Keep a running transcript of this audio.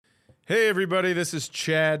Hey everybody, this is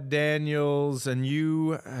Chad Daniels, and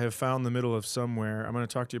you have found the middle of somewhere. I'm going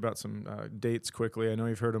to talk to you about some dates quickly. I know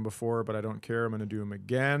you've heard them before, but I don't care. I'm going to do them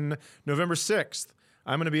again. November 6th,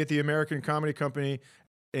 I'm going to be at the American Comedy Company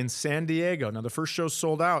in San Diego. Now, the first show's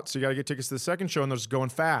sold out, so you got to get tickets to the second show, and they're just going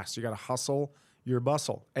fast. You got to hustle your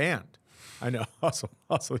bustle. And, I know, hustle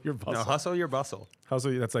your bustle. No, hustle your bustle.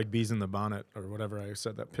 Hustle, that's like bees in the bonnet, or whatever I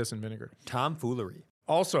said, that piss and vinegar. Tomfoolery.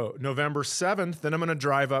 Also, November 7th, then I'm going to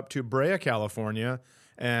drive up to Brea, California,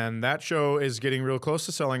 and that show is getting real close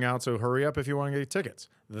to selling out, so hurry up if you want to get tickets.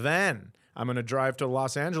 Then I'm going to drive to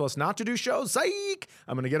Los Angeles, not to do shows, psych!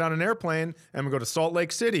 I'm going to get on an airplane, and I'm going to go to Salt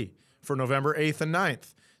Lake City for November 8th and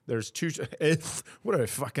 9th. There's two, what a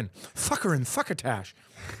fucking fucker and fuckatash.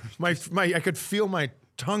 I could feel my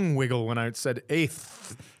tongue wiggle when I said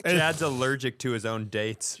 8th. Chad's allergic to his own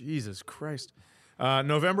dates. Jesus Christ.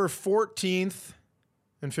 November 14th.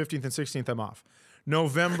 And 15th and 16th, I'm off.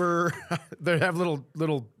 November, they have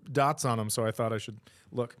little dots on them, so I thought I should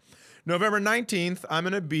look. November 19th, I'm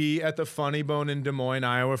going to be at the Funny Bone in Des Moines,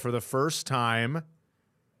 Iowa for the first time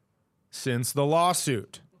since the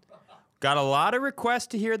lawsuit. Got a lot of requests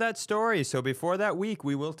to hear that story, so before that week,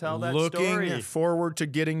 we will tell that story. Looking forward to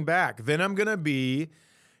getting back. Then I'm going to be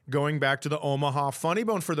going back to the Omaha Funny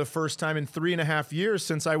Bone for the first time in 3.5 years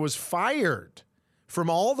since I was fired from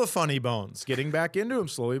all the Funny Bones, getting back into them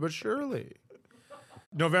slowly but surely.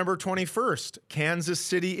 November 21st, Kansas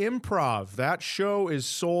City Improv. That show is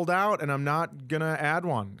sold out, and I'm not going to add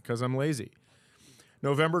one because I'm lazy.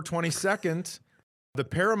 November 22nd, the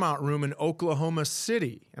Paramount Room in Oklahoma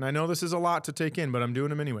City. And I know this is a lot to take in, but I'm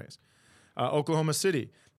doing them anyways. Oklahoma City.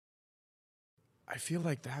 I feel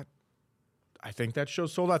like that. I think that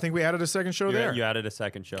show's sold out. I think we added a second show there. You added a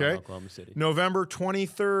second show in Oklahoma City. November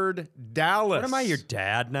 23rd, Dallas. What am I, your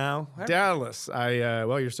dad now? Dallas.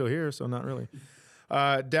 Well, you're still here, so not really.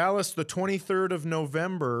 Dallas, the 23rd of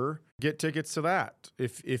November. Get tickets to that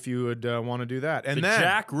if you would want to do that. And then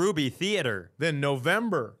Jack Ruby Theater. Then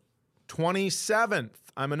November 27th,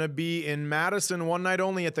 I'm going to be in Madison one night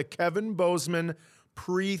only at the Kevin Bozeman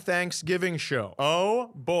pre-Thanksgiving show.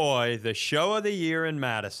 Oh boy, the show of the year in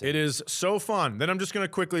Madison. It is so fun. Then I'm just going to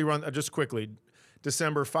quickly run,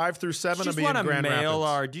 December 5 through 7, I'll be in Grand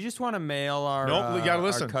Rapids. Do you just want to mail our, nope, we gotta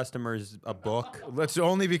listen. Our customers a book? That's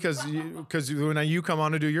only because when you come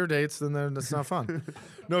on to do your dates, then that's not fun.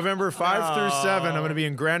 November 5 through 7, I'm going to be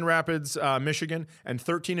in Grand Rapids, Michigan, and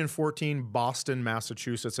 13 and 14, Boston,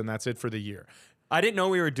 Massachusetts, and that's it for the year. I didn't know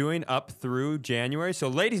we were doing up through January. So,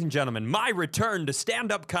 ladies and gentlemen, my return to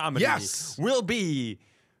stand-up comedy will be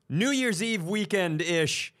New Year's Eve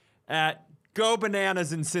weekend-ish at Go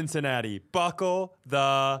Bananas in Cincinnati. Buckle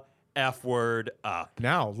the F word up.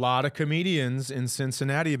 Now, a lot of comedians in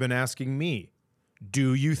Cincinnati have been asking me,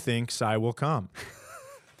 do you think Cy will come?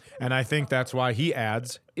 And I think that's why he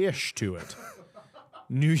adds ish to it.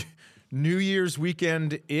 New Year's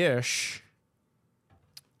weekend-ish.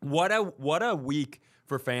 What a week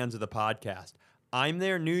for fans of the podcast. I'm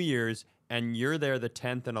there New Year's, and you're there the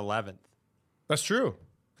 10th and 11th. That's true.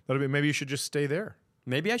 Maybe you should just stay there.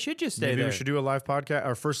 Maybe I should just stay there. Maybe we should do a live podcast,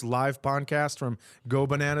 our first live podcast from Go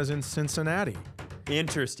Bananas in Cincinnati.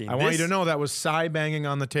 Interesting. I want you to know that was Cy banging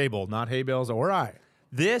on the table, not hay bales or I.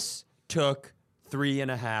 This took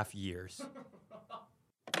 3.5 years.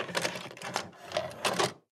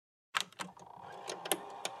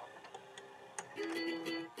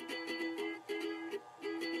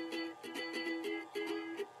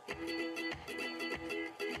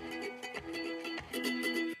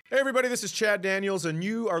 Hey everybody, this is Chad Daniels, and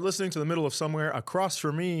you are listening to The Middle of Somewhere. Across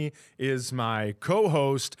from me is my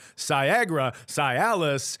co-host, Syagra,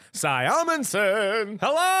 Cialis, Amundsen.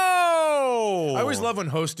 Hello! I always love when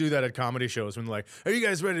hosts do that at comedy shows, when they're like, are you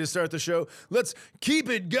guys ready to start the show? Let's keep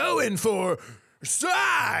it going for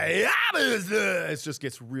Amundsen. It just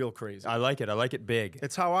gets real crazy. I like it. I like it big.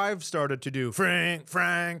 It's how I've started to do Frank,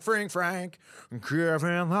 Kevin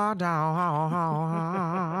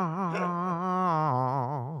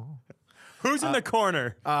Who's in the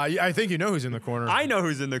corner? I think you know who's in the corner. I know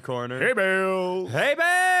who's in the corner. Hey, Bill. Hey,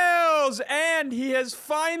 Bells! And he has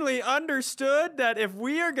finally understood that if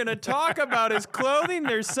we are going to talk about his clothing,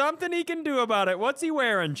 there's something he can do about it. What's he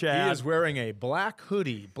wearing, Chad? He is wearing a black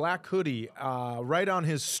hoodie. Right on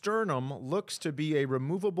his sternum looks to be a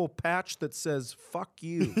removable patch that says, fuck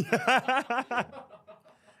you.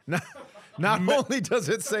 Not only does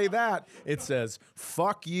it say that, it says,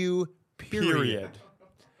 fuck you, period.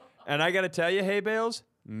 And I got to tell you, hey, Bales,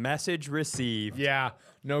 message received. Yeah,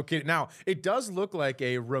 no kidding. Now, it does look like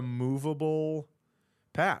a removable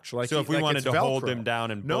patch. So if we wanted to Velcro. hold him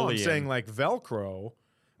down and bully him. No, I'm saying like Velcro,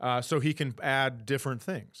 so he can add different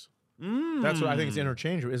things. That's what I think. It's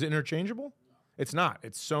interchangeable. Is it interchangeable? It's not.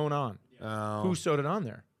 It's sewn on. Oh. Who sewed it on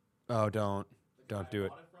there? Oh, don't do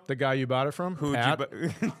it. The guy you bought it from? Who'd Pat?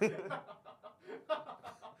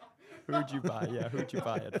 Who'd you buy? Yeah, who'd you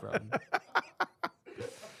buy it from?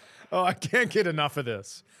 Oh, I can't get enough of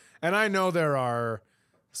this. And I know there are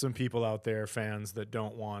some people out there, fans, that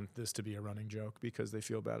don't want this to be a running joke because they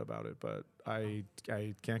feel bad about it, but I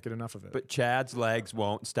can't get enough of it. But Chad's legs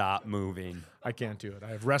won't stop moving. I can't do it.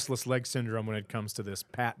 I have restless leg syndrome when it comes to this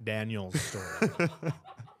Pat Daniels story.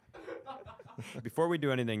 Before we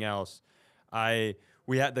do anything else,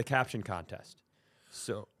 we had the caption contest.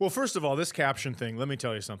 So, well, first of all, this caption thing, let me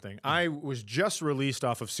tell you something. I was just released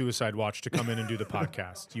off of Suicide Watch to come in and do the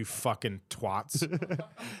podcast. You fucking twats.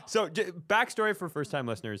 So, backstory for first-time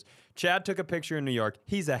listeners. Chad took a picture in New York.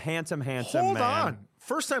 He's a handsome man. Hold on.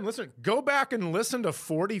 First-time listener, go back and listen to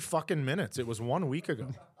 40 fucking minutes. It was 1 week ago.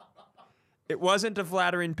 It wasn't a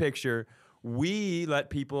flattering picture. We let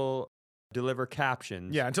people deliver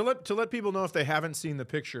captions. Yeah, and to let people know if they haven't seen the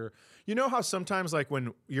picture, you know how sometimes like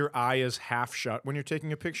when your eye is half shut when you're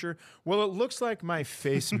taking a picture? Well, it looks like my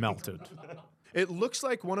face melted. It looks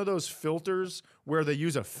like one of those filters where they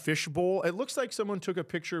use a fishbowl. It looks like someone took a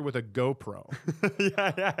picture with a GoPro.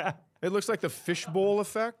 Yeah. It looks like the fishbowl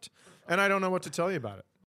effect, and I don't know what to tell you about it.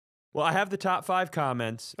 Well, I have the top 5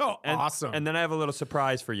 comments. Oh, awesome. And then I have a little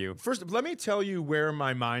surprise for you. First, let me tell you where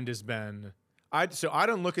my mind has been. So I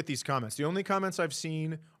don't look at these comments. The only comments I've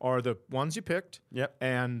seen are the ones you picked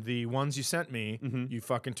and the ones you sent me. Mm-hmm. You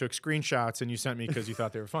fucking took screenshots and you sent me because you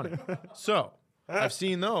thought they were funny. So I've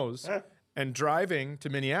seen those. And driving to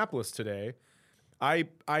Minneapolis today, I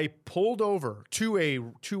pulled over to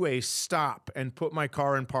a stop and put my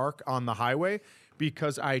car in park on the highway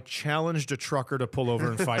because I challenged a trucker to pull over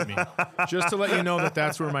and fight me. Just to let you know that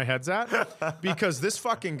that's where my head's at. Because this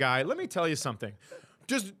fucking guy, let me tell you something.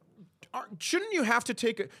 Shouldn't you have to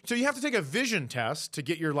take a vision test to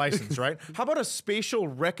get your license, right? How about a spatial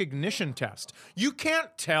recognition test? You can't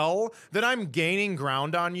tell that I'm gaining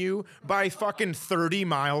ground on you by fucking 30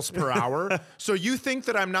 miles per hour. So you think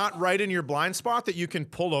that I'm not right in your blind spot, that you can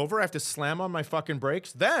pull over? I have to slam on my fucking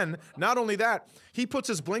brakes. Then, not only that, he puts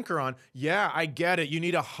his blinker on. Yeah, I get it. You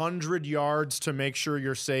need 100 yards to make sure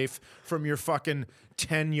you're safe from your fucking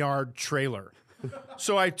 10-yard trailer.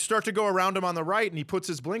 So I start to go around him on the right, and he puts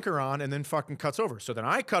his blinker on and then fucking cuts over. So then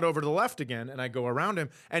I cut over to the left again, and I go around him,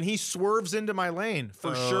 and he swerves into my lane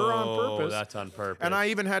for sure on purpose. Oh, that's on purpose. And I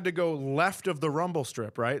even had to go left of the rumble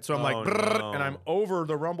strip, right? So I'm and I'm over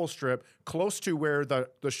the rumble strip, close to where the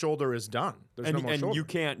shoulder is done. There's no more shoulder. And you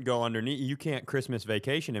can't go underneath. You can't Christmas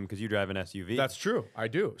vacation him because you drive an SUV. That's true. I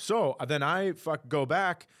do. So then I go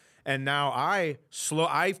back. And now I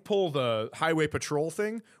pull the highway patrol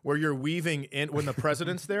thing where you're weaving in when the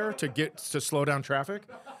president's there to slow down traffic.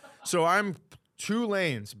 So I'm 2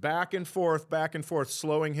 lanes back and forth,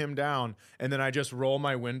 slowing him down. And then I just roll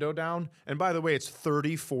my window down. And by the way, it's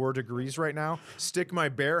 34 degrees right now. Stick my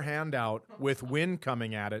bare hand out with wind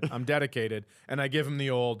coming at it. I'm dedicated. And I give him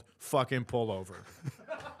the old fucking pull over.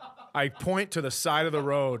 I point to the side of the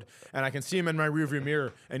road, and I can see him in my rearview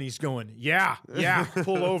mirror, and he's going, yeah,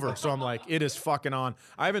 pull over. So I'm like, it is fucking on.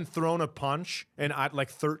 I haven't thrown a punch in like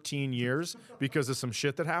 13 years because of some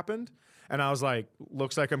shit that happened. And I was like,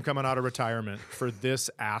 looks like I'm coming out of retirement for this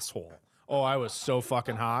asshole. Oh, I was so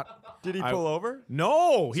fucking hot. Did he pull over?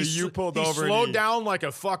 No. So you pulled he over. He slowed down like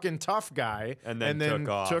a fucking tough guy. And then took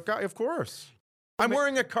off. Took off, of course. I'm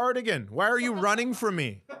wearing a cardigan. Why are you running from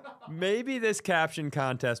me? Maybe this caption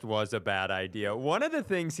contest was a bad idea. One of the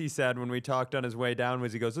things he said when we talked on his way down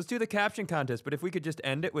was he goes, let's do the caption contest, but if we could just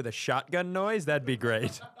end it with a shotgun noise, that'd be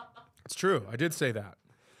great. It's true. I did say that.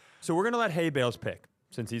 So we're going to let Hay Bales pick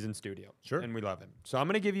since he's in studio. Sure. And we love him. So I'm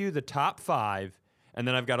going to give you the top 5, and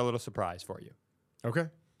then I've got a little surprise for you. Okay.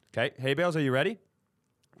 Okay. Hay Bales, are you ready?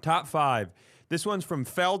 Top 5. This one's from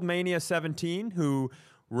Feldmania17, who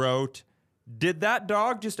wrote, did that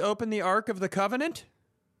dog just open the Ark of the Covenant?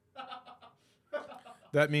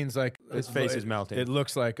 That means like his face is melting. It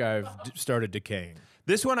looks like I've started decaying.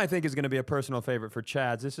 This one I think is going to be a personal favorite for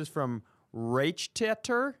Chad's. This is from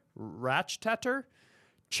Rachstetter.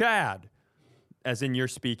 Chad, as in you're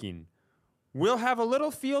speaking, we'll have a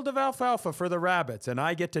little field of alfalfa for the rabbits, and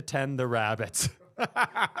I get to tend the rabbits.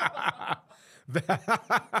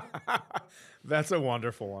 That's a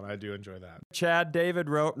wonderful one. I do enjoy that. Chad David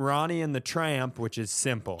wrote Ronnie and the Tramp, which is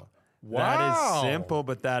simple. Wow. That is simple,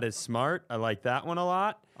 but that is smart. I like that one a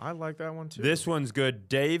lot. I like that one too. This one's good.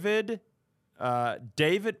 David,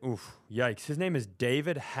 yikes. His name is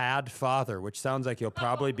David Had Father, which sounds like he'll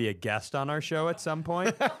probably be a guest on our show at some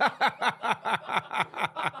point.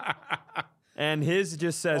 And his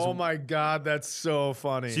just says, oh my God, that's so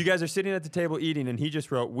funny. so you guys are sitting at the table eating, and he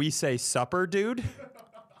just wrote, "We say supper, dude."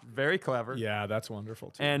 Very clever. Yeah, that's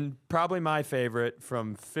wonderful too. And probably my favorite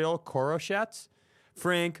from Phil Koroshetz.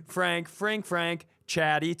 Frank,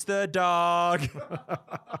 Chad eats the dog.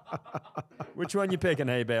 Which one you picking,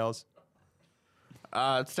 Hay Bales?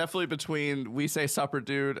 It's definitely between we say supper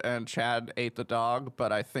dude and Chad ate the dog,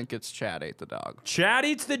 but I think it's Chad ate the dog. Chad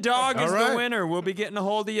eats the dog is right. the winner. We'll be getting a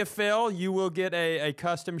hold of you, Phil. You will get a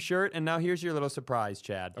custom shirt. And now here's your little surprise,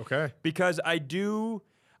 Chad. Okay. Because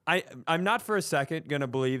I'm not for a second going to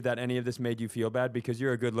believe that any of this made you feel bad because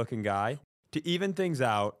you're a good-looking guy. To even things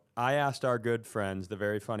out, I asked our good friends, the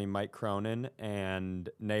very funny Mike Cronin and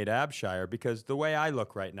Nate Abshire, because the way I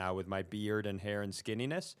look right now with my beard and hair and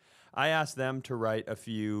skinniness, I asked them to write a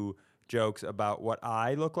few jokes about what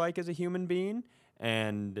I look like as a human being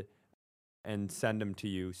and send them to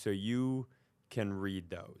you so you can read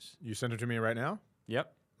those. You send it to me right now?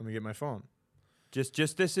 Yep. Let me get my phone.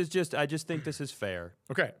 I just think this is fair.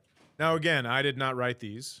 Okay. Now again, I did not write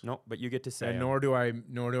these. No, but you get to say And 'em. nor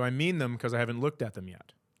do I mean them because I haven't looked at them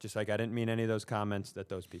yet. Just like I didn't mean any of those comments that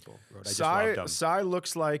those people wrote. I just loved them. Cy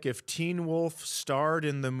looks like if Teen Wolf starred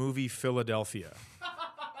in the movie Philadelphia.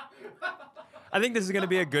 I think this is going to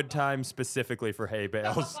be a good time specifically for hay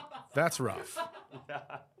bales. That's rough.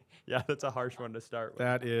 Yeah, that's a harsh one to start with.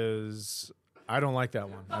 That is, I don't like that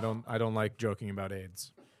one. I don't like joking about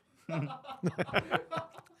AIDS.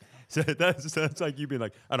 So that's like you being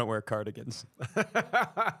like, I don't wear cardigans.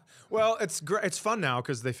 Well, it's fun now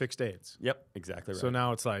because they fixed AIDS. Yep, exactly right. So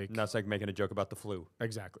now it's like making a joke about the flu.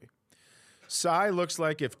 exactly. Cy looks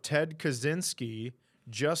like if Ted Kaczynski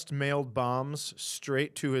just mailed bombs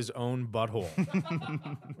straight to his own butthole.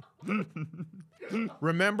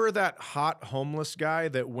 Remember that hot homeless guy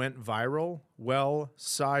that went viral? Well,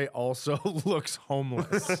 Cy also looks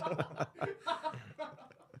homeless.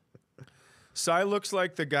 Cy looks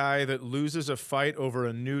like the guy that loses a fight over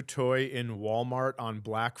a new toy in Walmart on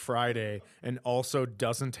Black Friday and also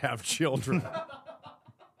doesn't have children.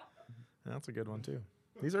 That's a good one too.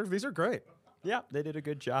 These are great. Yeah, they did a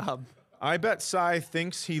good job. I bet Cy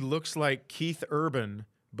thinks he looks like Keith Urban,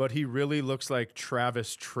 but he really looks like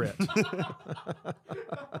Travis Tritt.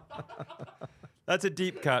 That's a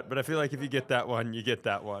deep cut, but I feel like if you get that one, you get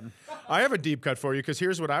that one. I have a deep cut for you because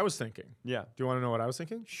here's what I was thinking. Yeah. Do you want to know what I was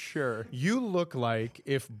thinking? Sure. You look like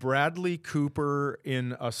if Bradley Cooper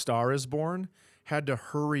in A Star is Born had to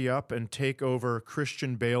hurry up and take over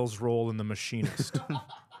Christian Bale's role in The Machinist.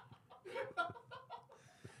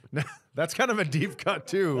 Now, that's kind of a deep cut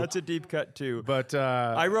too. That's a deep cut too. But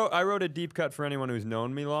I wrote a deep cut for anyone who's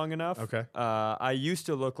known me long enough. Okay. I used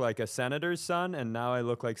to look like a senator's son, and now I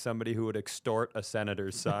look like somebody who would extort a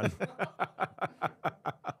senator's son.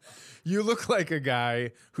 you look like a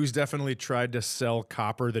guy who's definitely tried to sell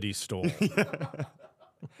copper that he stole.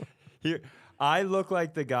 Here, I look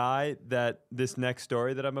like the guy that this next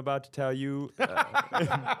story that I'm about to tell you.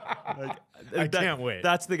 I can't wait.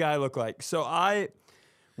 That's the guy I look like. So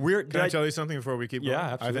Can I tell you something before we keep going?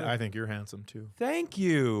 Yeah, absolutely. I think you're handsome too. Thank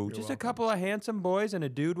you. Just welcome. a couple of handsome boys and a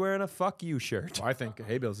dude wearing a fuck you shirt. Well, I think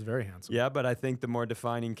Haybale's is very handsome. Yeah, but I think the more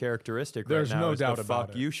defining characteristic There's right now no is doubt the about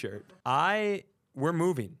fuck it. you shirt. We're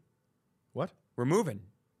moving. What? We're moving.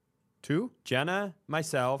 Two? Jenna,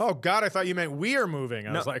 myself. Oh God, I thought you meant we are moving.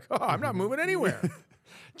 I was like, oh, I'm not moving anywhere.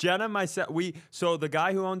 Jenna, myself. So the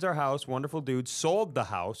guy who owns our house, wonderful dude, sold the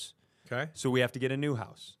house. Okay. So we have to get a new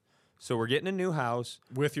house. So we're getting a new house.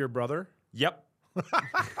 With your brother? Yep.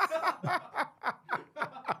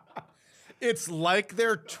 It's like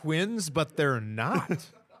they're twins, but they're not.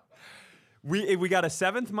 We got a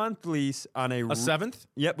 7th-month lease on A seventh?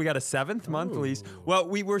 Yep, we got a 7th-month lease. Well,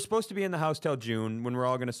 we were supposed to be in the house till June when we're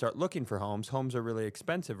all going to start looking for homes. Homes are really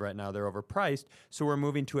expensive right now. They're overpriced. So we're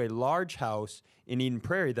moving to a large house in Eden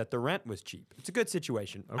Prairie that the rent was cheap. It's a good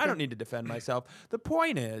situation. I don't need to defend myself. The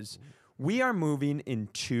point is, we are moving in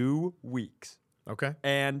 2 weeks. Okay.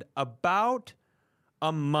 And about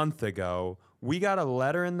a month ago, we got a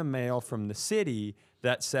letter in the mail from the city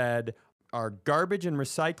that said our garbage and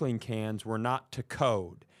recycling cans were not to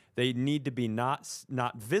code. They need to be not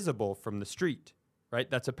visible from the street, right?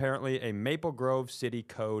 That's apparently a Maple Grove City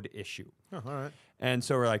Code issue. Oh, all right. And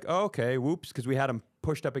so we're like, oh, okay, whoops, because we had them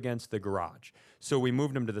pushed up against the garage. So we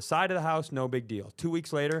moved them to the side of the house, no big deal. 2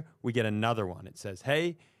 weeks later, we get another one. It says,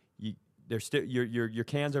 hey, your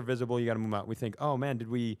cans are visible. You got to move them out. We think, oh man, did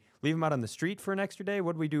we leave them out on the street for an extra day?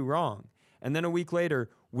 What did we do wrong? And then a week later,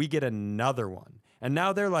 we get another one. And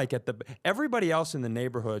now they're like everybody else in the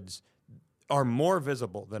neighborhoods are more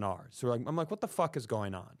visible than ours. So I'm like, what the fuck is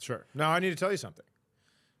going on? Sure. Now I need to tell you something.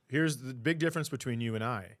 Here's the big difference between you and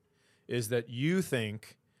I. is that you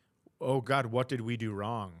think, oh God, what did we do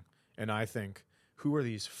wrong? And I think, who are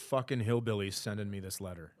these fucking hillbillies sending me this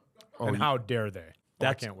letter? And how dare they?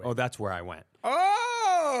 I can't wait. Oh, that's where I went.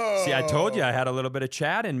 Oh! See, I told you I had a little bit of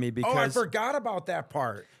Chad in me because... Oh, I forgot about that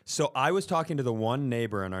part. So I was talking to the one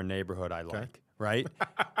neighbor in our neighborhood I like, right?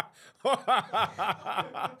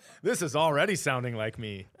 This is already sounding like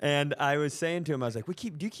me. And I was saying to him, I was like,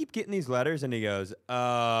 do you keep getting these letters? And he goes,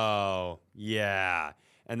 oh, yeah.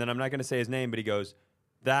 And then I'm not going to say his name, but he goes,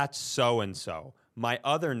 that's so-and-so. My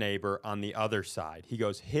other neighbor on the other side. He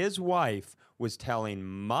goes, his wife was telling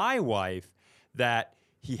my wife that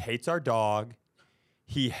he hates our dog.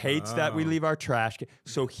 He hates that we leave our trash.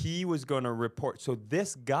 So he was going to report. So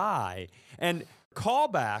this guy, and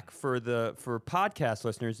callback for podcast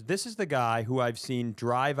listeners, this is the guy who I've seen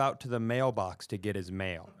drive out to the mailbox to get his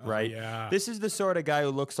mail, right? Yeah. This is the sort of guy who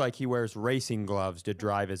looks like he wears racing gloves to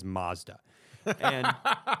drive his Mazda. And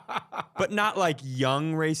but not like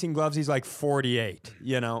young racing gloves. He's like 48,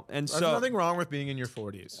 you know. And There's so nothing wrong with being in your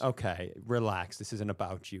 40s. okay, relax. This isn't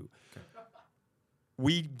about you. Okay.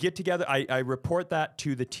 We get together. I report that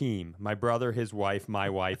to the team. My brother, his wife,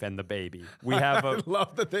 my wife, and the baby. We have I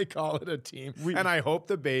love that they call it a team. And I hope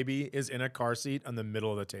the baby is in a car seat on the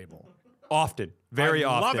middle of the table. Often. Very I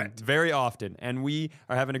often. love it. Very often. And we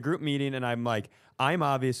are having a group meeting, and I'm like, I'm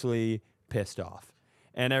obviously pissed off.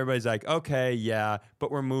 And everybody's like, okay, yeah,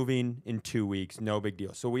 but we're moving in 2 weeks. No big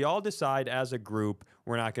deal. So we all decide as a group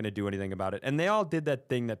we're not going to do anything about it. And they all did that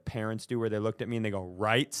thing that parents do where they looked at me and they go,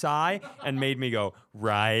 right, Cy? And made me go,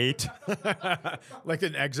 right. Like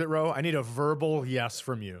an exit row. I need a verbal yes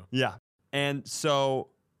from you. Yeah. And so,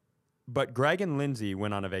 but Greg and Lindsay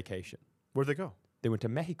went on a vacation. Where'd they go? They went to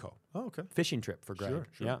Mexico. Oh, okay. Fishing trip for Greg. Sure.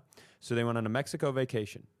 Yeah. So they went on a Mexico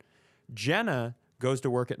vacation. Jenna goes to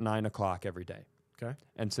work at 9 o'clock every day. Okay.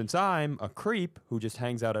 And since I'm a creep who just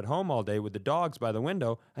hangs out at home all day with the dogs by the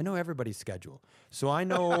window, I know everybody's schedule. So I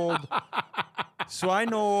know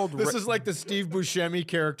old. This is like the Steve Buscemi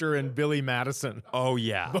character in Billy Madison. Oh,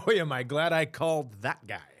 yeah. Boy, am I glad I called that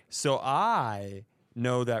guy. So I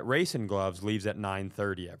know that Racing Gloves leaves at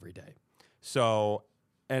 9:30 every day. So,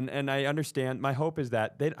 and I understand. My hope is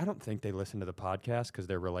that I don't think they listen to the podcast because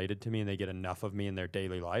they're related to me and they get enough of me in their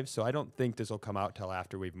daily lives. So I don't think this will come out till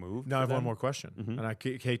after we've moved. Now I have one more question. And I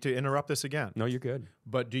hate to interrupt this again. No, you're good.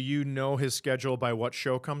 But do you know his schedule by what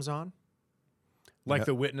show comes on? Like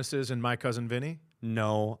The Witnesses and My Cousin Vinny?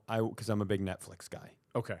 No, because I'm a big Netflix guy.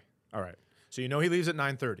 Okay. All right. So you know he leaves at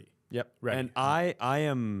 9:30. Yep. Ready. And I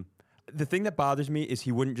am, the thing that bothers me is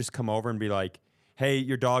he wouldn't just come over and be like, hey,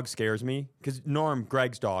 your dog scares me. Because Norm,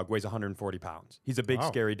 Greg's dog, weighs 140 pounds. He's a big,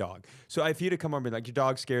 scary dog. So if he'd have come over and been like, your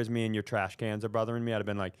dog scares me and your trash cans are bothering me, I'd have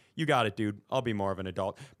been like, you got it, dude. I'll be more of an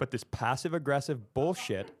adult. But this passive-aggressive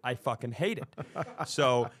bullshit, I fucking hate it.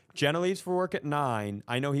 So Jenna leaves for work at 9.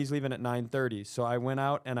 I know he's leaving at 9:30. So I went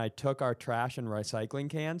out and I took our trash and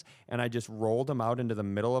recycling cans and I just rolled them out into the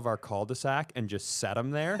middle of our cul-de-sac and just set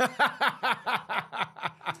them there.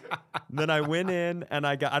 Then I went in and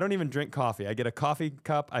I don't even drink coffee. I get a coffee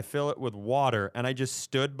cup, I fill it with water, and I just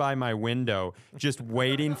stood by my window just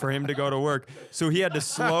waiting for him to go to work. So he had to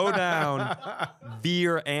slow down,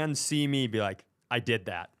 veer, and see me be like, I did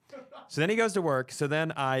that. So then he goes to work. So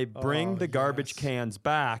then I bring the garbage cans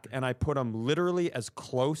back and I put them literally as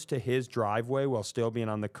close to his driveway while still being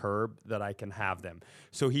on the curb that I can have them.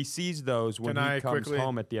 So he sees those when he comes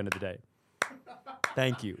home at the end of the day.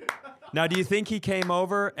 Thank you. Now, do you think he came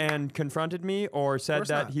over and confronted me or said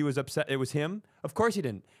that he was upset? It was him? Of course he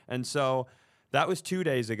didn't. And so that was 2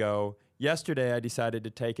 days ago. Yesterday, I decided to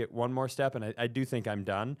take it one more step, and I do think I'm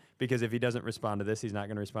done because if he doesn't respond to this, he's not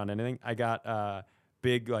going to respond to anything. I got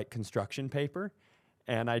big like construction paper,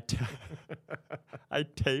 and I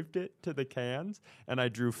taped it to the cans, and I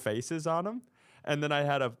drew faces on them. And then I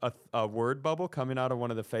had a word bubble coming out of one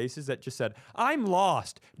of the faces that just said, I'm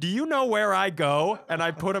lost. Do you know where I go? And I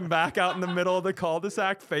put him back out in the middle of the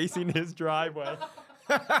cul-de-sac facing his driveway.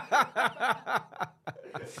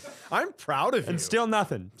 I'm proud of you. And still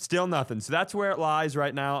nothing. Still nothing. So that's where it lies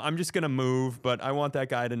right now. I'm just going to move, but I want that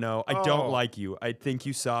guy to know I don't like you. I think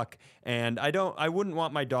you suck. And I wouldn't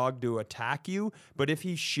want my dog to attack you, but if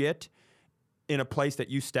he shit in a place that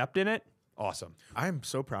you stepped in it, awesome. I'm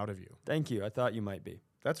so proud of you. Thank you. I thought you might be.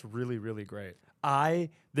 That's really, really great.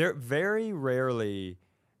 There very rarely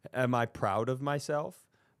am I proud of myself,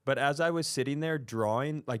 but as I was sitting there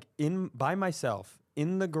drawing, like by myself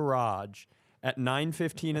in the garage at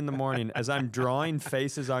 9:15 in the morning, as I'm drawing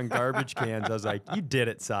faces on garbage cans, I was like, "You did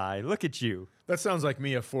it, Cy. Look at you." That sounds like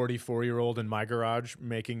me, a 44-year-old in my garage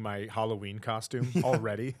making my Halloween costume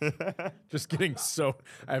already. Just getting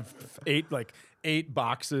I have 8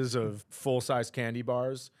 boxes of full-size candy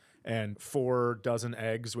bars and 4 dozen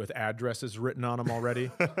eggs with addresses written on them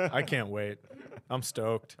already. I can't wait. I'm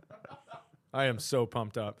stoked. I am so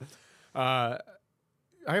pumped up. I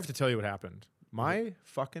have to tell you what happened. My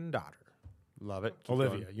fucking daughter, Love it. Keep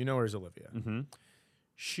Olivia, going. you know where's Olivia.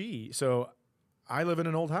 Mm-hmm. So I live in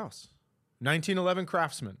an old house, 1911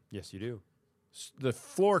 Craftsman. Yes, you do. The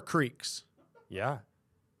floor creaks. Yeah.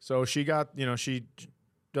 So she got, she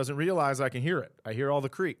doesn't realize I can hear it. I hear all the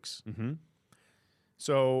creaks. Mm-hmm.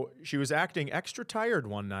 So she was acting extra tired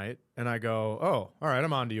one night, and I go, "Oh, all right,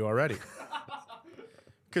 I'm on to you already."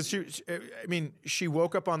 Because she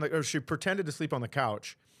woke up or she pretended to sleep on the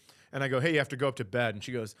couch, and I go, "Hey, you have to go up to bed," and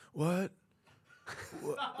she goes, "What?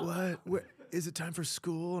 What? Is it time for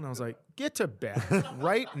school?" And I was like, "Get to bed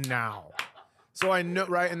right now." So I know,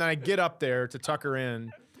 right, and then I get up there to tuck her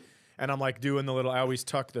in, and I'm like doing the little. I always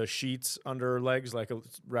tuck the sheets under her legs,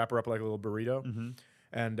 wrap her up like a little burrito. Mm-hmm.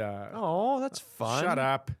 And Oh, that's fun. shut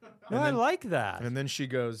up. No, And I then- like that. And then she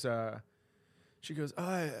goes, "Oh,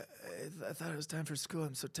 I thought it was time for school.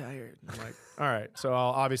 I'm so tired." I'm like, "All right." So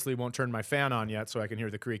I'll obviously won't turn my fan on yet so I can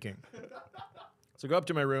hear the creaking. So go up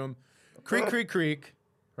to my room, creak, creak, creak,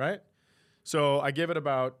 right? So I give it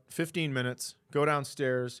about 15 minutes, go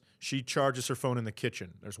downstairs. She charges her phone in the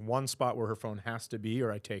kitchen. There's one spot where her phone has to be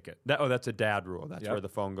or I take it. That's a dad rule. That's Yep. where the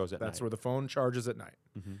phone goes at night. That's where the phone charges at night.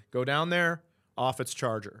 Go down there, off its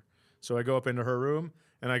charger. So I go up into her room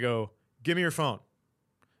and I go, "Give me your phone."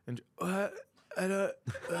 And I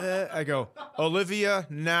go, "Olivia,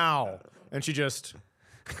 now." And she just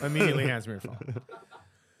immediately hands me her phone.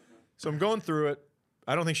 So I'm going through it.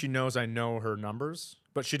 I don't think she knows I know her numbers,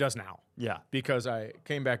 but she does now Yeah. because I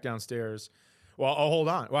came back downstairs. Well, oh, hold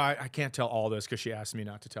on. Well, I can't tell all this because she asked me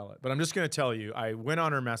not to tell it. But I'm just going to tell you, I went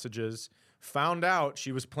on her messages, found out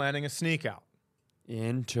she was planning a sneak out.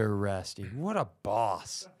 Interesting. What a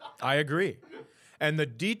boss. I agree. And the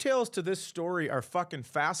details to this story are fucking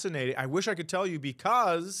fascinating. I wish I could tell you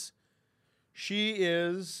because she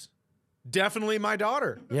is definitely my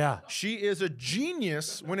daughter. Yeah. She is a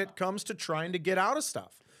genius when it comes to trying to get out of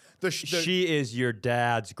stuff. She is your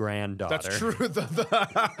dad's granddaughter. That's true.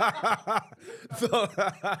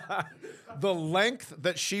 The length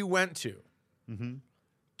that she went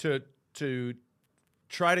to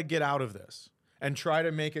try to get out of this and try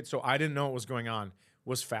to make it so I didn't know what was going on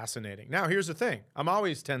was fascinating. Now, here's the thing. I'm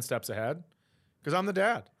always 10 steps ahead because I'm the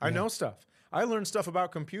dad. I know stuff. I learned stuff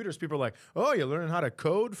about computers. People are like, "Oh, you're learning how to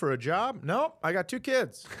code for a job?" Nope, I got 2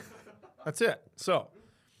 kids. That's it. So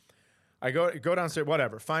I go downstairs,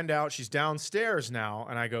 whatever, find out she's downstairs now,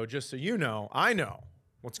 and I go, "Just so you know, I know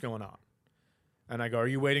what's going on." And I go, "Are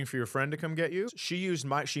you waiting for your friend to come get you?" She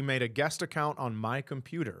made a guest account on my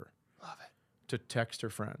computer. Love it. To text her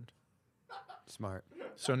friend. Smart.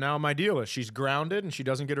 So now my deal is she's grounded and she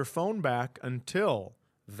doesn't get her phone back until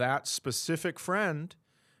that specific friend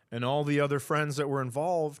and all the other friends that were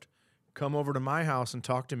involved come over to my house and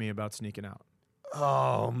talk to me about sneaking out.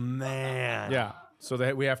 Oh, man. Yeah. So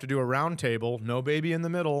that we have to do a round table, no baby in the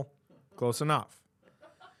middle, close enough.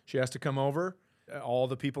 She has to come over. All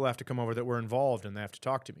the people have to come over that were involved and they have to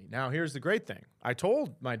talk to me. Now, here's the great thing. I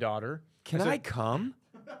told my daughter. Can I come?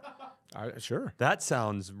 Sure. That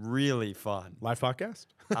sounds really fun. Live podcast?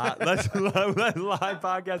 Let's live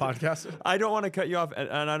podcast. Podcast? I don't want to cut you off, and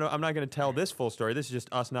I'm not going to tell this full story. This is just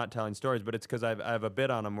us not telling stories, but it's because I have a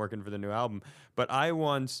bit on. I'm working for the new album. But I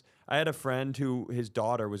had a friend who his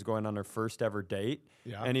daughter was going on her first ever date,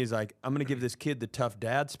 and he's like, "I'm going to give this kid the tough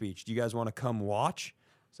dad speech. Do you guys want to come watch?"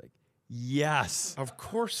 It's like, yes. Of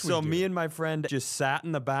course we So do. me and my friend just sat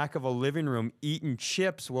in the back of a living room eating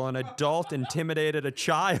chips while an adult intimidated a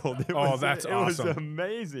child. It was awesome. It was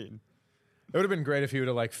amazing. It would have been great if you would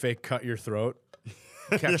have like fake cut your throat.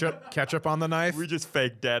 Ketchup on the knife. We just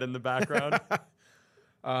fake dead in the background.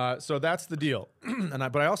 So that's the deal.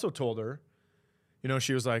 But I also told her,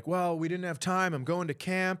 she was like, "Well, we didn't have time. I'm going to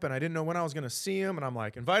camp and I didn't know when I was going to see him." And I'm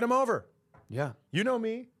like, "Invite him over." Yeah. You know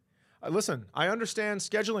me. Listen, I understand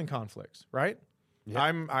scheduling conflicts, right?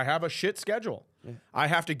 Yeah. I have a shit schedule. Yeah. I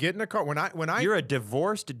have to get in a car when I You're a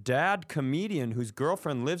divorced dad comedian whose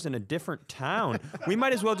girlfriend lives in a different town. We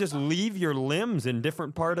might as well just leave your limbs in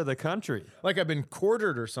different part of the country. Like I've been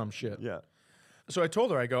quartered or some shit. Yeah. So I told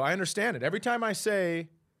her, I go, "I understand it. Every time I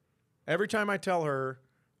tell her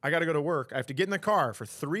I got to go to work, I have to get in the car for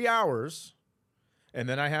 3 hours and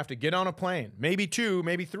then I have to get on a plane, maybe 2,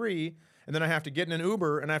 maybe 3, and then I have to get in an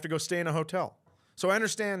Uber and I have to go stay in a hotel." So I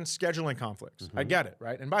understand scheduling conflicts. I get it,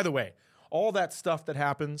 right? And by the way, all that stuff that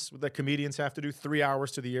happens that comedians have to do, 3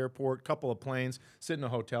 hours to the airport, couple of planes, sit in a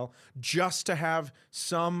hotel, just to have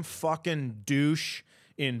some fucking douche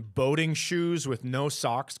in boating shoes with no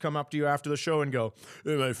socks come up to you after the show and go,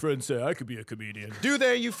 hey, my friends say I could be a comedian. Do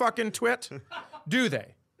they, you fucking twit? Do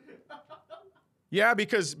they? Yeah,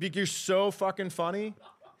 because you're so fucking funny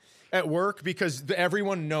at work because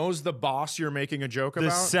everyone knows the boss you're making a joke about.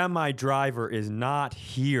 The semi-driver is not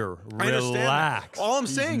here. I understand that. Relax. All I'm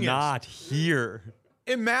saying is not here.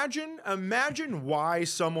 Imagine why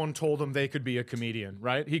someone told him they could be a comedian,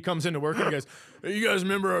 right? He comes into work and he goes, hey, you guys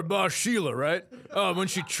remember our boss Sheila, right? When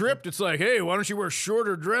she tripped, it's like, hey, why don't you wear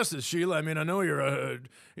shorter dresses, Sheila? I mean, I know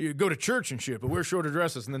you go to church and shit, but wear shorter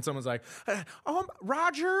dresses. And then someone's like, oh,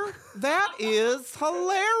 Roger, that is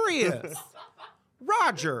hilarious.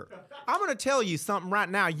 Roger, I'm going to tell you something right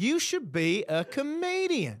now. You should be a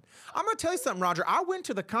comedian. I'm going to tell you something, Roger. I went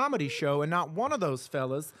to the comedy show and not one of those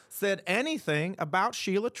fellas said anything about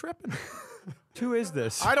Sheila tripping. Who is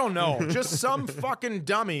this? I don't know. Just some fucking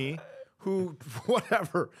dummy who,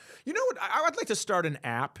 whatever. You know what? I'd like to start an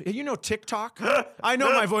app. You know TikTok? I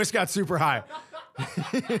know my voice got super high.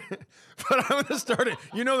 But I'm going to start it.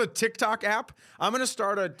 You know the TikTok app? I'm going to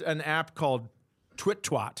start an app called Twit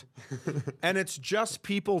Twat. And it's just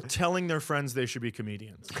people telling their friends they should be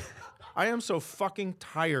comedians. I am so fucking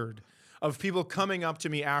tired of people coming up to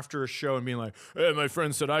me after a show and being like, hey, my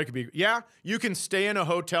friend said I could be. Yeah, you can stay in a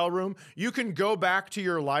hotel room. You can go back to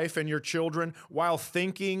your life and your children while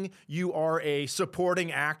thinking you are a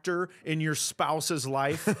supporting actor in your spouse's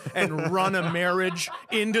life and run a marriage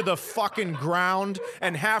into the fucking ground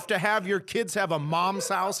and have to have your kids have a mom's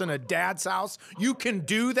house and a dad's house. You can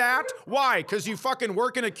do that? Why? Because you fucking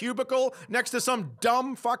work in a cubicle next to some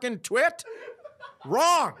dumb fucking twit?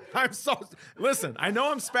 Wrong. Listen, I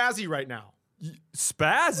know I'm spazzy right now.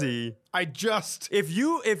 Spazzy? If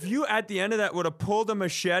you at the end of that would have pulled a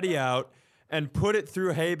machete out and put it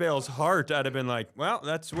through Hay Bale's heart, I'd have been like, well,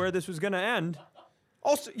 that's where this was going to end.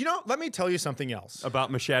 Also, let me tell you something else.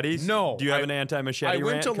 About machetes? No. Do you have an anti-machete rant I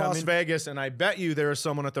went to Las coming? Vegas, and I bet you there is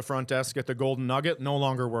someone at the front desk at the Golden Nugget no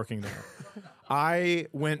longer working there. I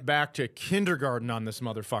went back to kindergarten on this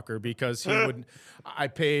motherfucker because I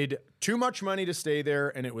paid too much money to stay there,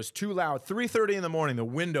 and it was too loud. 3:30 in the morning, the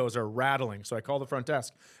windows are rattling. So I call the front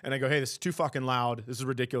desk, and I go, hey, this is too fucking loud. This is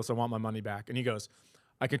ridiculous. I want my money back. And he goes,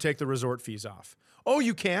 I can take the resort fees off. Oh,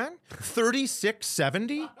 you can?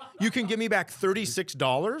 $36.70? You can give me back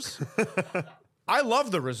 $36? I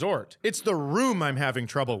love the resort. It's the room I'm having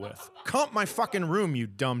trouble with. Comp my fucking room, you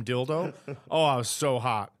dumb dildo. Oh, I was so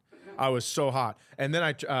hot. And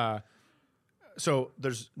then so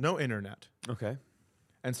there's no internet. Okay.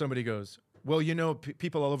 And somebody goes, well,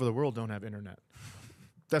 people all over the world don't have internet.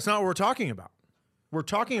 That's not what we're talking about. We're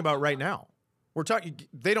talking about right now.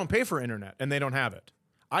 They don't pay for internet and they don't have it.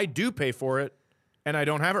 I do pay for it and I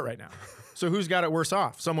don't have it right now. So who's got it worse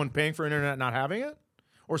off? Someone paying for internet not having it?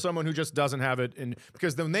 Or someone who just doesn't have it?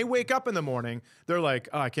 Because when they wake up in the morning, they're like,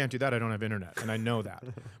 oh, I can't do that. I don't have internet. And I know that.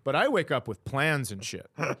 But I wake up with plans and shit,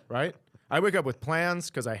 right? I wake up with plans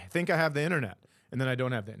because I think I have the internet. And then I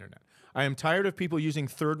don't have the internet. I am tired of people using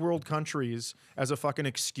third world countries as a fucking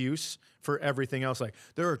excuse for everything else. Like,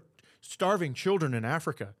 there are starving children in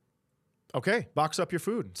Africa. Okay, box up your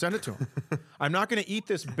food. Send it to them. I'm not going to eat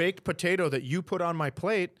this baked potato that you put on my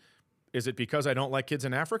plate. Is it because I don't like kids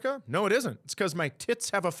in Africa? No, it isn't. It's because my tits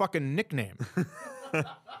have a fucking nickname.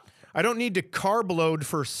 I don't need to carb load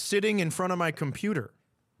for sitting in front of my computer.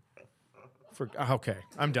 Okay,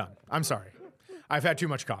 I'm done. I'm sorry. I've had too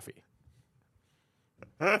much coffee.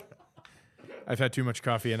 I've had too much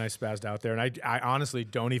coffee and I spazzed out there. And I honestly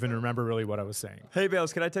don't even remember really what I was saying. Hey,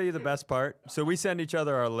 Bales, can I tell you the best part? So we send each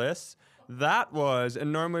other our lists. That was,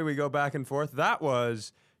 and normally we go back and forth, that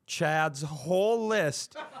was Chad's whole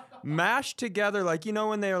list mashed together. Like,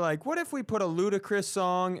 when they were like, what if we put a Ludacris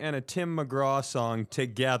song and a Tim McGraw song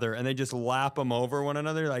together and they just lap them over one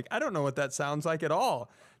another? Like, I don't know what that sounds like at all.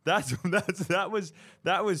 That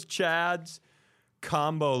was Chad's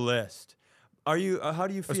combo list. How do you feel?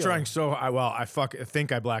 I was trying I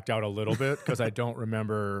think I blacked out a little bit because I don't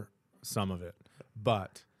remember some of it.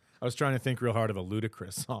 But I was trying to think real hard of a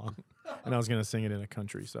Ludacris song, and I was going to sing it in a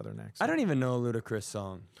country southern accent. I don't even know a Ludacris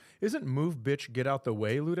song. Isn't Move Bitch Get Out the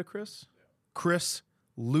Way Ludacris?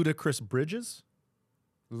 Ludacris Bridges?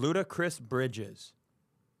 Ludacris Bridges.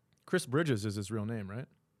 Chris Bridges is his real name, right?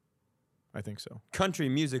 I think so. Country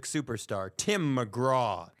music superstar Tim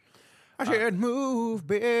McGraw. I said, move,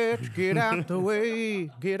 bitch, get out the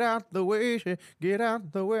way, get out the way, get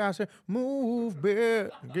out the way. I said, move,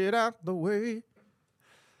 bitch, get out the way.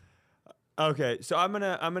 Okay, so I'm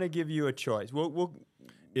gonna give you a choice.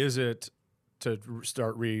 Is it to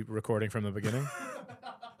start re-recording from the beginning?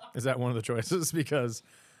 Is that one of the choices? Because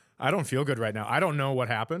I don't feel good right now. I don't know what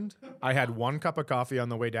happened. I had 1 cup of coffee on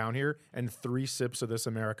the way down here and 3 sips of this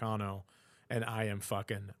Americano, and I am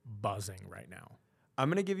fucking buzzing right now. I'm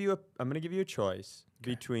gonna give you a choice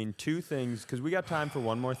between 2 things because we got time for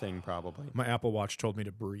one more thing probably. My Apple Watch told me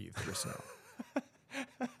to breathe just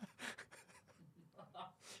now.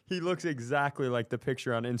 He looks exactly like the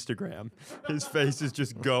picture on Instagram. His face is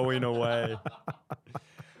just going away.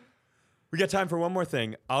 We got time for one more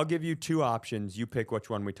thing. I'll give you 2 options. You pick which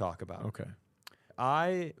one we talk about. Okay.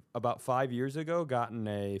 I, about 5 years ago, got in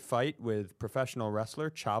a fight with professional wrestler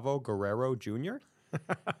Chavo Guerrero Jr.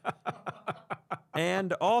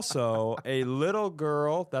 And also a little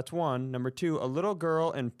girl, that's one. Number 2, a little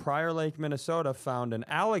girl in Prior Lake, Minnesota found an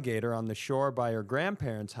alligator on the shore by her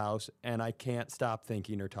grandparents' house, and I can't stop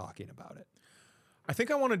thinking or talking about it. I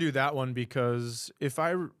think I want to do that one because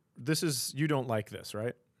you don't like this,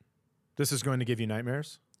 right? This is going to give you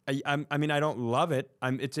nightmares? I mean, I don't love it.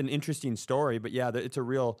 It's an interesting story, but yeah, it's a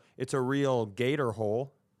real gator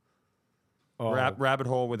hole. Oh. Rabbit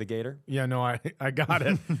hole with a gator. Yeah, no, I got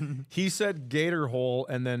it. He said gator hole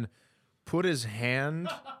and then put his hand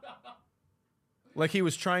like he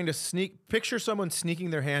was trying to picture someone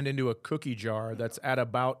sneaking their hand into a cookie jar that's at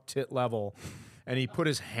about tit level. And he put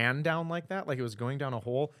his hand down like that, like it was going down a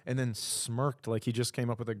hole, and then smirked like he just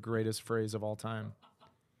came up with the greatest phrase of all time.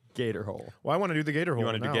 Gator hole. Well, I want to do the gator hole. You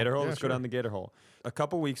want to do gator hole? Yeah, Let's sure. go down the gator hole. A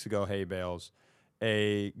couple weeks ago, Hay Bales,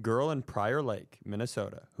 a girl in Prior Lake,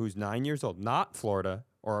 Minnesota, who's 9 years old, not Florida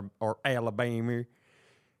or Alabama,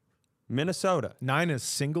 Minnesota. 9 is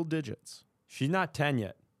single digits. She's not 10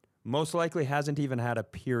 yet. Most likely hasn't even had a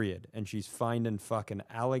period, and she's finding fucking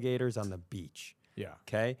alligators on the beach. Yeah.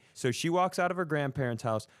 Okay? So she walks out of her grandparents'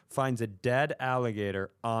 house, finds a dead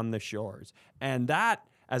alligator on the shores. And that,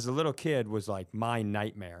 as a little kid, was like my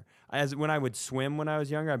nightmare. When I would swim when I was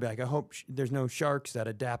younger, I'd be like, I hope there's no sharks that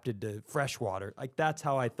adapted to freshwater. Like, that's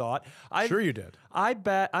how I thought. Sure you did. I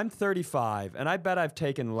bet, I'm 35, and I bet I've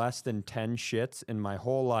taken less than 10 shits in my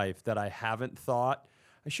whole life that I haven't thought,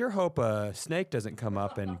 I sure hope a snake doesn't come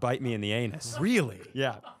up and bite me in the anus. Really?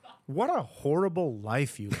 Yeah. What a horrible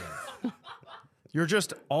life you live. You're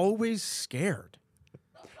just always scared.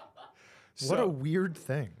 What a weird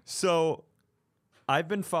thing. So I've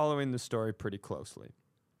been following the story pretty closely.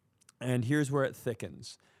 And here's where it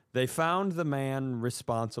thickens. They found the man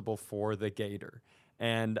responsible for the gator.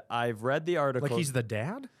 And I've read the article. Like he's the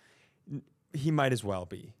dad? He might as well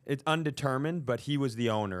be. It's undetermined, but he was the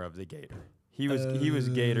owner of the gator. He was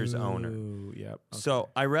Gator's owner. Yep. Okay. So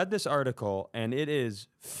I read this article, and it is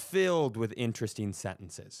filled with interesting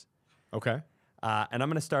sentences. Okay. And I'm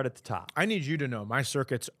going to start at the top. I need you to know my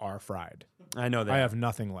circuits are fried. I know that. I have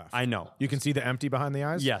nothing left. I know. You can see the empty behind the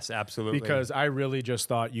eyes? Yes, absolutely. Because I really just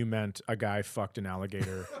thought you meant a guy fucked an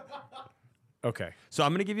alligator. Okay. So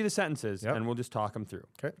I'm going to give you the sentences, Yep. and we'll just talk them through.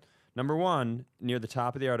 Okay. Number 1, near the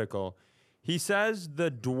top of the article, he says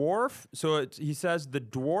the dwarf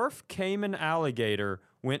Cayman alligator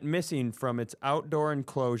went missing from its outdoor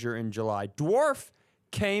enclosure in July. Dwarf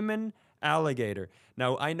Cayman alligator.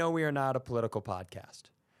 Now, I know we are not a political podcast,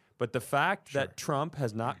 but the fact that Trump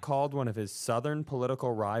has not called one of his southern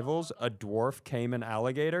political rivals a dwarf Cayman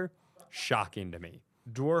alligator, shocking to me.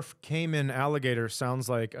 Dwarf Cayman alligator sounds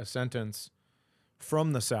like a sentence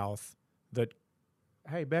from the South that,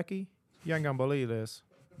 hey, Becky, you ain't gonna believe this,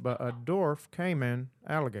 but a dwarf Cayman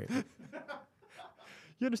alligator.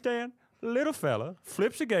 You understand? Little fella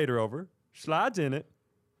flips a gator over, slides in it,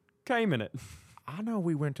 came in it. I know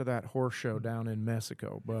we went to that horse show down in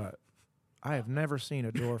Mexico, but I have never seen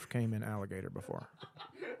a dwarf Cayman alligator before.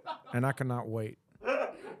 And I cannot wait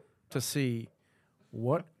to see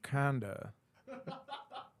what kind of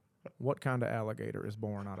alligator is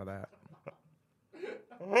born out of that.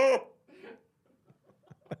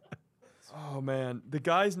 Oh man, the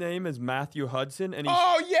guy's name is Matthew Hudson, and he's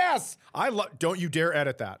Oh yes, don't you dare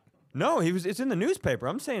edit that. no, it's in the newspaper.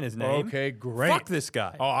 I'm saying his name. Okay, great. Fuck this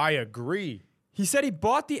guy. Oh, I agree. He said he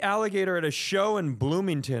bought the alligator at a show in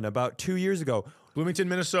Bloomington about 2 years ago. Bloomington,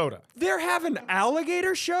 Minnesota. They're having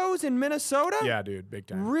alligator shows in Minnesota? Yeah, dude, big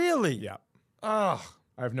time. Really? Yeah. Ugh,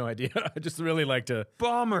 I have no idea. I just really like to.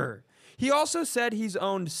 bummer. He also said he's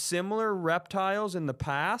owned similar reptiles in the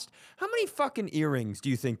past. How many fucking earrings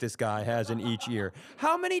do you think this guy has in each ear?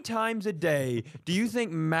 How many times a day do you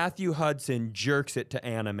think Matthew Hudson jerks it to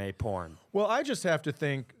anime porn? Well, I just have to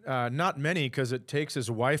think not many because it takes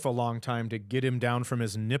his wife a long time to get him down from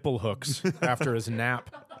his nipple hooks after his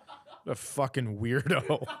nap. The fucking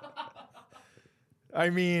weirdo.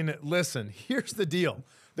 I mean, listen, here's the deal.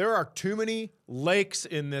 There are too many lakes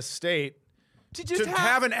in this state to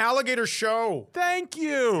have an alligator show. Thank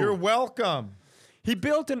you. You're welcome. He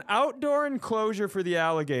built an outdoor enclosure for the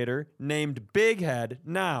alligator named Big Head.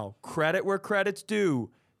 Now, credit where credit's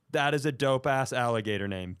due. That is a dope-ass alligator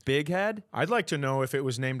name. Big Head? I'd like to know if it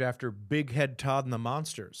was named after Big Head Todd and the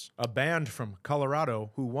Monsters, a band from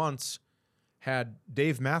Colorado who once had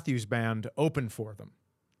Dave Matthews Band open for them.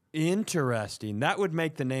 Interesting. That would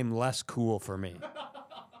make the name less cool for me.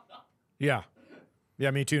 Yeah. Yeah,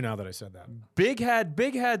 me too, now that I said that. Big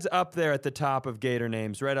Head's up there at the top of gator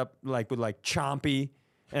names, right up like with like Chompy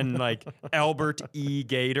and like Albert E.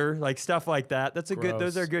 Gator, like stuff like that.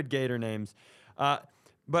 Those are good gator names.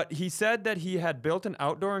 But he said that he had built an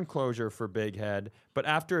outdoor enclosure for Big Head, but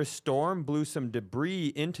after a storm blew some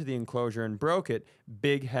debris into the enclosure and broke it,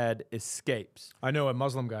 Big Head escapes. I know a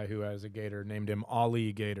Muslim guy who has a gator, named him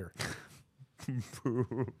Ali Gator.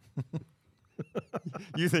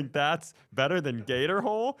 You think that's better than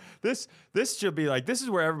Gatorhole? This should be like, this is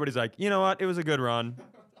where everybody's like, you know what? It was a good run.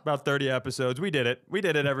 About 30 episodes. We did it. We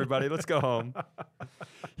did it, everybody. Let's go home.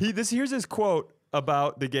 Here's his quote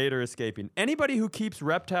about the gator escaping. Anybody who keeps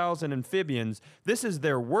reptiles and amphibians, this is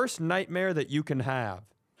their worst nightmare that you can have.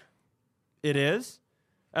 It is?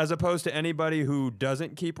 As opposed to anybody who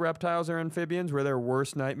doesn't keep reptiles or amphibians, where their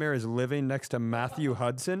worst nightmare is living next to Matthew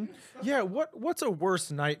Hudson? Yeah, what's a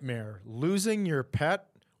worse nightmare? Losing your pet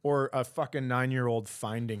or a fucking 9-year-old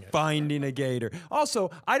finding it? Finding a gator. Also,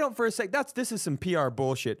 I don't for a sec, this is some PR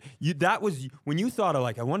bullshit. That was, when you thought of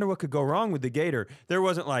like, I wonder what could go wrong with the gator, there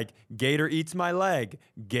wasn't like, gator eats my leg,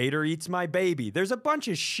 gator eats my baby. There's a bunch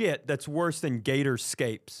of shit that's worse than gator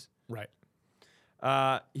scapes. Right.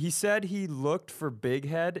 He said he looked for Big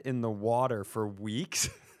Head in the water for weeks.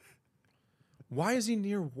 Why is he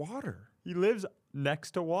near water? He lives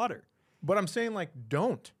next to water. But I'm saying, like,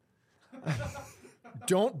 don't.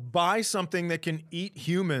 Don't buy something that can eat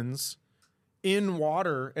humans in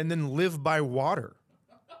water and then live by water.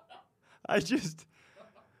 I just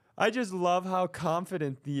love how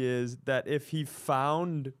confident he is that if he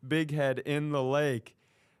found Big Head in the lake,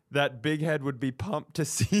 that Big Head would be pumped to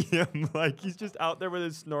see him. Like, he's just out there with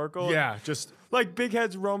his snorkel. Yeah, just... Like, Big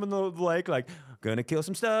Head's roaming the lake, like, gonna kill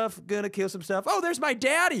some stuff. Oh, there's my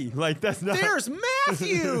daddy. Like, that's not... There's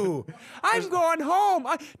Matthew! I'm going home.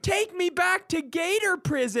 Take me back to Gator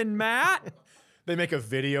prison, Matt. They make a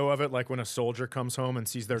video of it, like when a soldier comes home and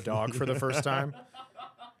sees their dog for the first time.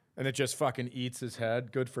 And it just fucking eats his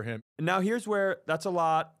head. Good for him. Now, here's where... That's a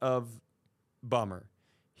lot of bummer.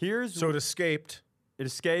 So it escaped... It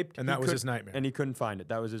escaped. And that was his nightmare. And he couldn't find it.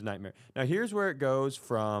 That was his nightmare. Now, here's where it goes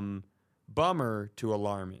from bummer to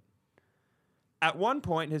alarming. At one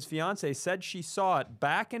point, his fiancée said she saw it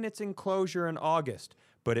back in its enclosure in August,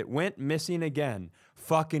 but it went missing again.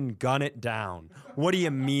 Fucking gun it down. What do you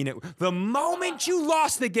mean? The moment you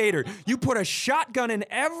lost the gator, you put a shotgun in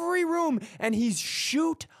every room, and he's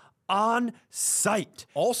shoot on sight.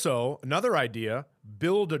 Also, another idea,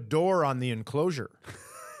 build a door on the enclosure.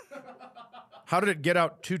 How did it get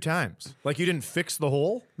out 2 times? Like you didn't fix the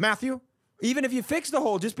hole, Matthew? Even if you fix the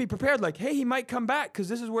hole, just be prepared. Like, hey, he might come back because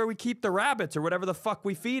this is where we keep the rabbits or whatever the fuck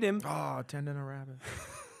we feed him. Oh, tending a rabbit.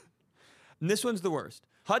 And this one's the worst.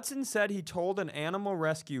 Hudson said he told an animal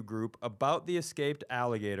rescue group about the escaped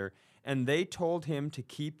alligator, and they told him to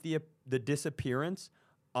keep the disappearance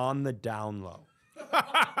on the down low.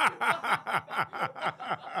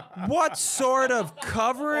 What sort of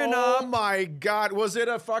covering up? Oh my God. Was it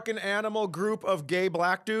a fucking animal group of gay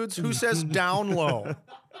black dudes? Who says down low?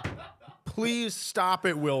 Please stop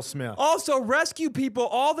it, Will Smith. Also, rescue people,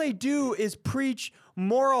 all they do is preach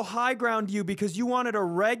moral high ground to you because you wanted a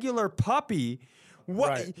regular puppy. What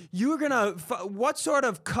Right. You're gonna? What sort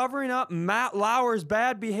of covering up Matt Lauer's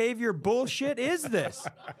bad behavior bullshit is this?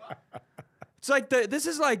 It's like this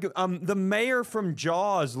is like the mayor from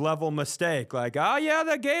Jaws level mistake. Like, oh yeah,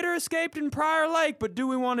 the gator escaped in Prior Lake, but do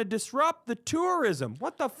we want to disrupt the tourism?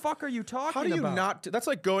 What the fuck are you talking about? How do you not? That's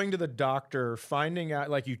like going to the doctor, finding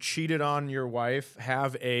out like you cheated on your wife,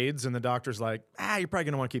 have AIDS, and the doctor's like, you're probably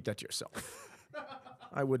gonna want to keep that to yourself.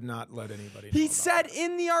 I would not let anybody know. He said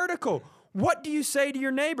in the article, what do you say to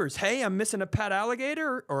your neighbors? Hey, I'm missing a pet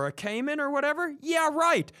alligator or a caiman or whatever? Yeah,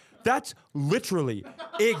 right. That's literally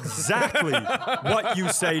exactly what you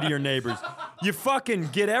say to your neighbors. You fucking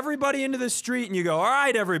get everybody into the street and you go, all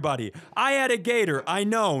right, everybody, I had a gator. I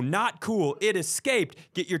know, not cool. It escaped.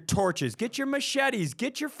 Get your torches, get your machetes,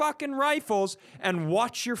 get your fucking rifles, and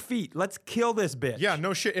watch your feet. Let's kill this bitch. Yeah,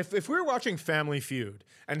 no shit. If we were watching Family Feud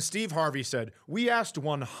and Steve Harvey said, we asked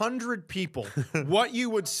 100 people what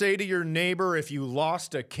you would say to your neighbor if you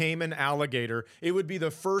lost a caiman alligator, it would be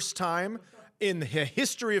the first time in the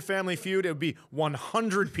history of Family Feud, it would be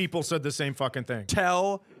 100 people said the same fucking thing.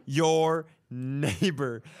 Tell your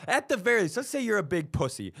neighbor. At the very least, let's say you're a big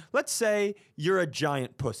pussy. Let's say you're a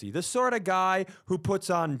giant pussy. The sort of guy who puts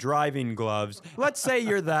on driving gloves. Let's say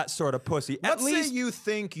you're that sort of pussy. Let's say you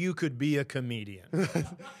think you could be a comedian.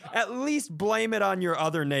 At least blame it on your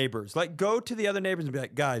other neighbors. Like, go to the other neighbors and be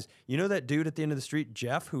like, guys, you know that dude at the end of the street,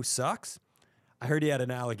 Jeff, who sucks? I heard he had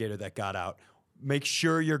an alligator that got out. Make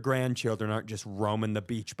sure your grandchildren aren't just roaming the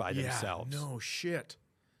beach by themselves. No shit.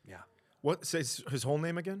 Yeah. What says his whole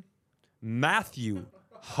name again? Matthew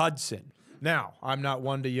Hudson. Now, I'm not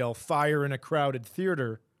one to yell fire in a crowded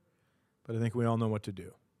theater, but I think we all know what to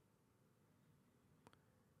do.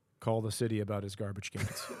 Call the city about his garbage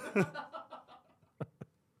cans.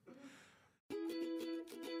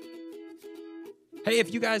 Hey,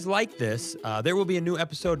 if you guys like this, there will be a new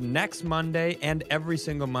episode next Monday and every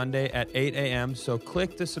single Monday at 8 a.m. So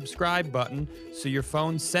click the subscribe button so your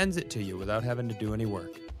phone sends it to you without having to do any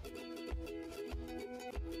work.